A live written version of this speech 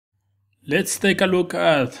Let's take a look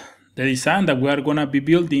at the design that we are going to be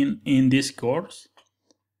building in this course.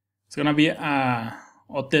 It's going to be a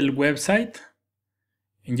hotel website,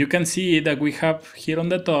 and you can see that we have here on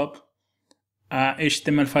the top a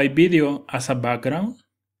HTML5 video as a background.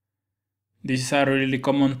 This is a really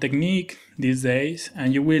common technique these days,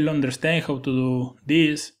 and you will understand how to do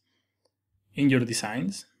this in your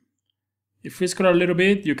designs. If we scroll a little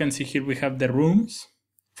bit, you can see here we have the rooms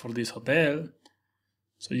for this hotel.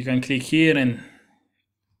 So you can click here and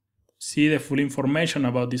see the full information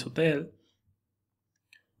about this hotel.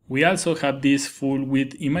 We also have these full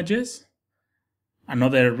width images,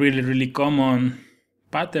 another really common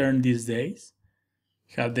pattern these days.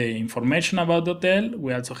 We have the information about the hotel.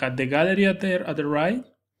 We also have the gallery at the right.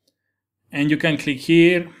 And you can click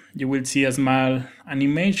here, you will see a small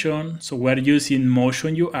animation. So we're using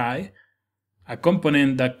Motion UI, a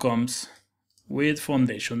component that comes with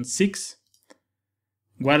Foundation 6.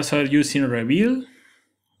 We also are using Reveal,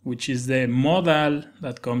 which is the modal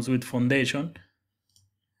that comes with Foundation.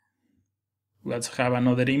 We also have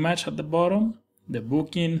another image at the bottom, the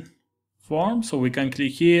booking form. So we can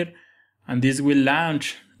click here and this will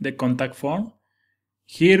launch the contact form.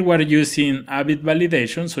 Here we're using Avid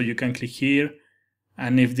validation, so you can click here,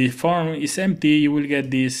 and if the form is empty, you will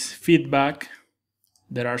get this feedback.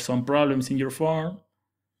 There are some problems in your form.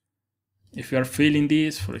 If you are filling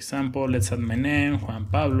this, for example, let's add my name, Juan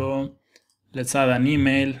Pablo. Let's add an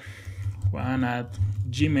email,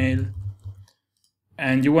 juan@gmail.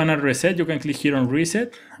 And you want to reset, you can click here on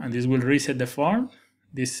reset, and this will reset the form.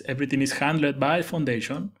 Everything is handled by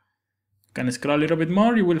Foundation. You can scroll a little bit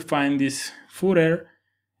more, you will find this footer.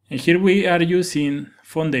 And here we are using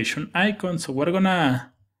Foundation icons. So we're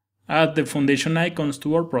gonna add the Foundation icons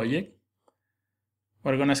to our project.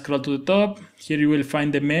 We're gonna scroll to the top. Here you will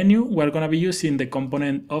find the menu. We're gonna be using the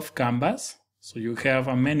component of Canvas. So you have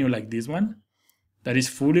a menu like this one that is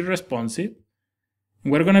fully responsive.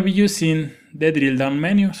 We're gonna be using the drill down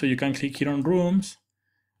menu. So you can click here on rooms,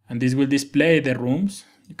 and this will display the rooms.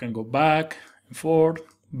 You can go back and forth,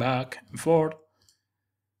 back and forth.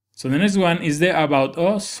 So the next one is the About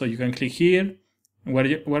Us. So you can click here.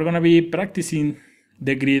 We're going to be practicing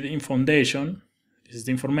the grid in Foundation. This is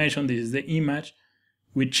the information, this is the image.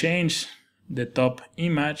 We change the top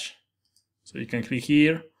image. So you can click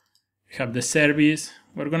here. We have the service.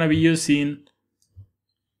 We're going to be using,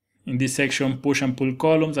 in this section, push and pull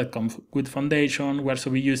columns that come with Foundation. We're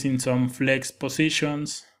also be using some flex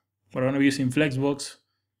positions. We're going to be using Flexbox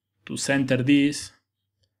to center this.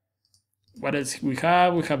 What else we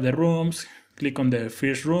have? We have the rooms. Click on the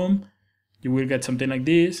first room. You will get something like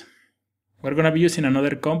this. We're going to be using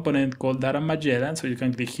another component called Data Magellan. So you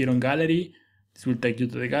can click here on Gallery. This will take you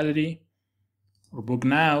to the gallery. Or Book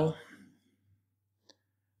Now.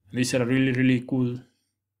 And this is a really cool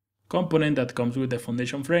component that comes with the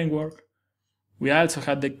Foundation framework. We also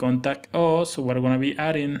have the Contact Us. So we're going to be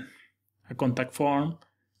adding a contact form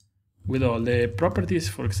with all the properties.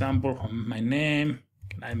 For example, my name,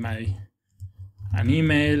 an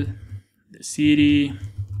email, the city,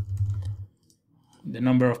 the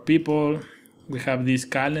number of people. We have this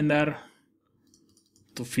calendar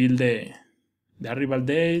to fill the arrival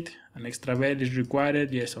date. An extra bed is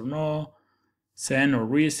required, yes or no. Send or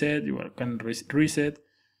reset, you can reset.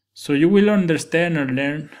 So you will understand and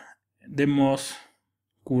learn the most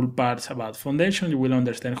cool parts about Foundation. You will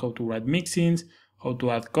understand how to write mixins, how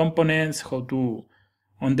to add components, how to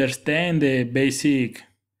understand the basic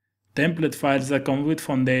template files that come with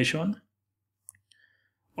Foundation.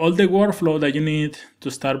 All the workflow that you need to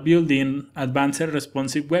start building advanced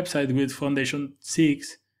responsive website with Foundation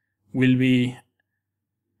 6 will be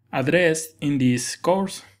addressed in this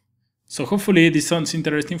course. So hopefully this sounds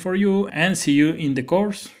interesting for you, and see you in the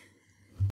course.